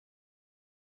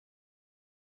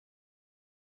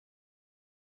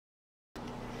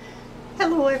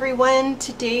Hello everyone,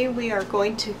 today we are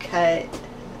going to cut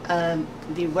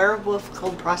the Werewolf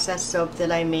cold process soap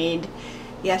that I made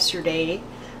yesterday.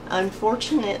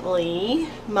 Unfortunately,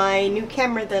 my new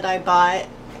camera that I bought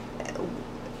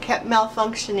kept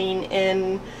malfunctioning,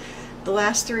 and the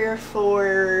last 3 or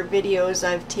 4 videos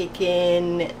I've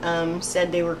taken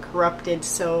said they were corrupted,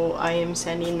 so I am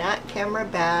sending that camera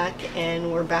back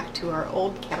and we're back to our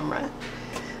old camera.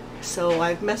 So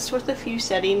I've messed with a few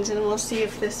settings and we'll see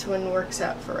if this one works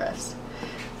out for us.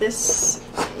 This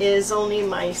is only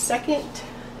my second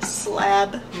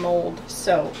slab mold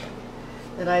soap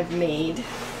that I've made,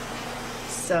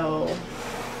 so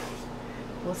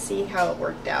we'll see how it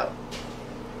worked out.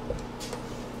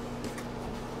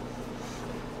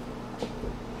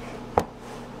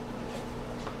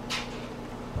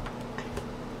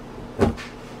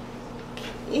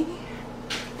 Okay.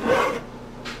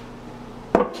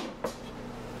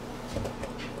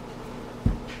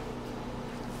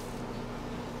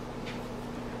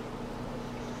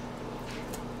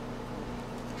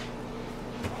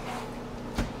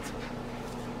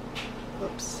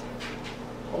 Whoops.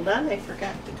 Hold on, I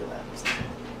forgot the gloves.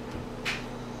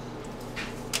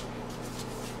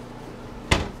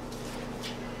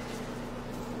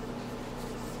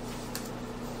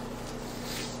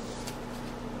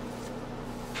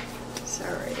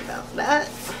 Sorry about that.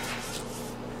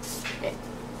 Okay.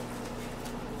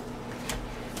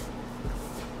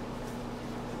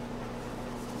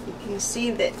 You can see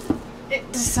that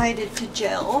it decided to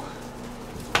gel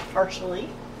partially.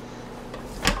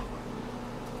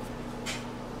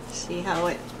 See how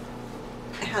it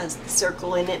has the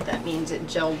circle in it? That means it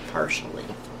gelled partially.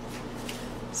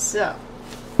 So,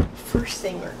 first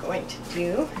thing we're going to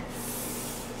do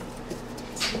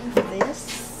is move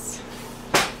this.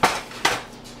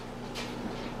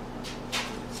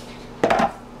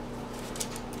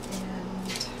 And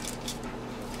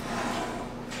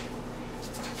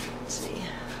let's see.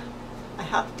 I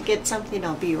have to get something,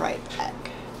 I'll be right back.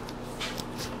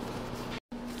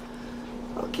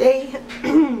 Okay,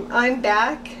 I'm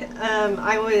back.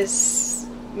 I was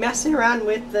messing around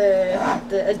with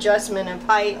the adjustment of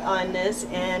height on this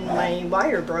and my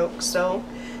wire broke, so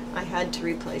I had to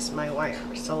replace my wire.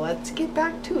 So let's get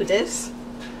back to this.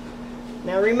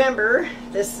 Now remember,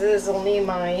 this is only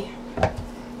my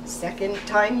second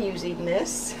time using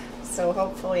this, so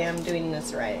hopefully I'm doing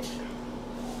this right.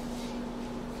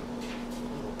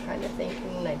 I'm kind of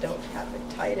thinking I don't have it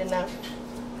tight enough.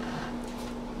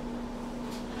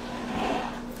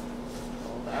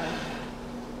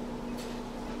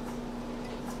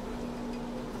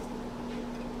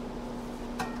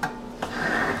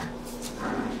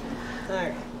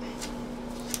 Alright,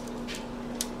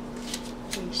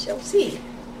 we shall see.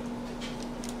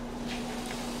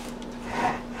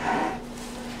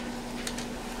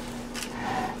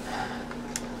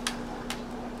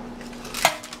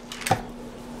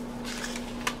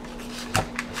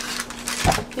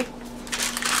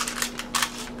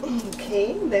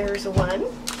 Okay, there's one.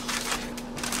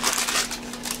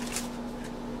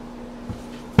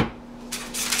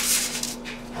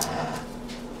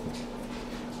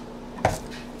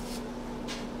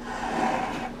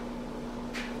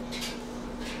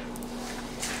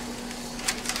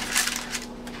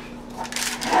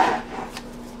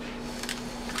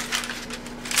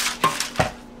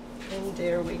 And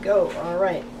there we go. All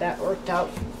right, that worked out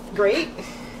great.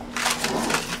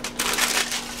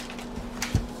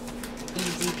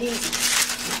 Easy peasy.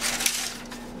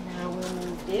 Now we'll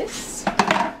move this.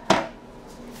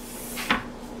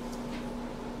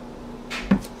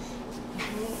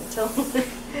 So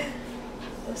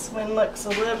this one looks a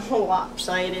little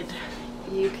lopsided.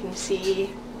 You can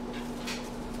see,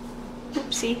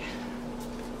 oopsie,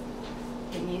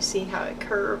 and you see how it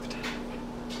curved.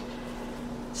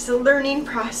 It's a learning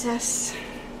process,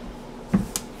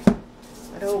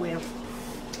 but oh well.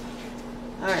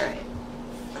 Alright,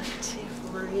 let's see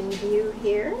if we're in view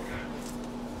here.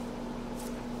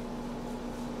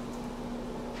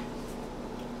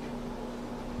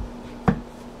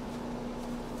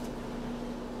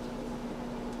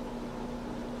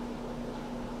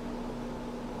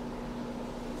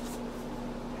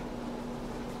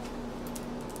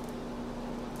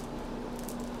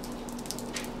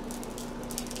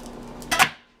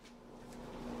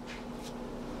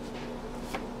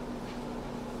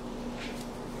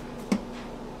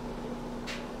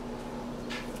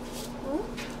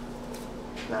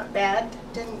 Not bad.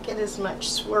 Didn't get as much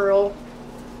swirl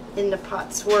in the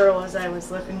pot swirl as I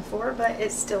was looking for, but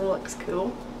it still looks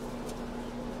cool.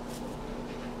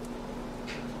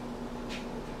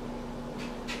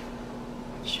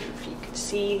 Not sure if you could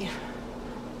see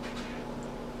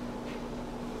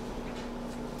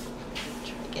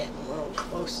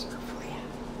closer for you.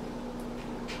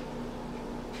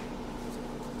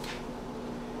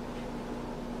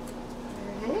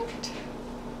 Alright.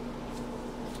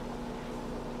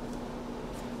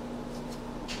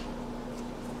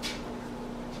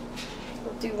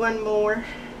 We'll do one more.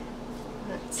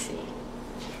 Let's see.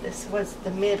 This was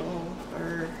the middle,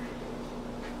 or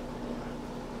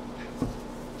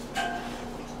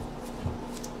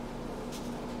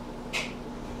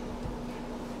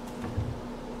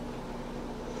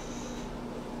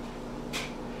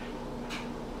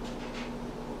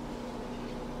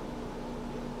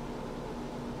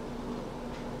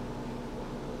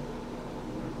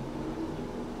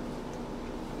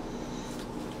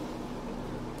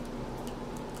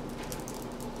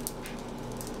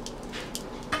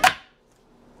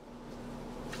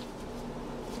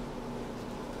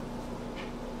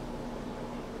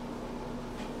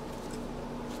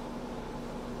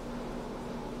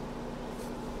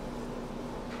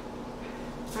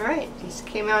alright, these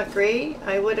came out great.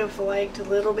 I would have liked a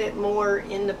little bit more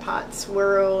in the pot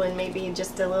swirl and maybe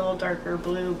just a little darker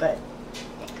blue, but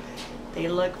they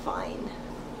look fine.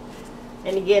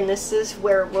 And again, this is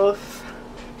Werewolf,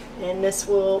 and this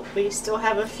we still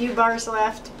have a few bars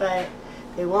left, but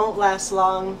they won't last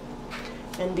long,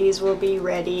 and these will be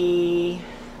ready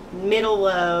middle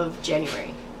of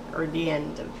January, or the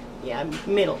end of, yeah,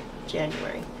 middle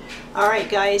January. Alright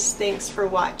guys, thanks for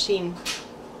watching.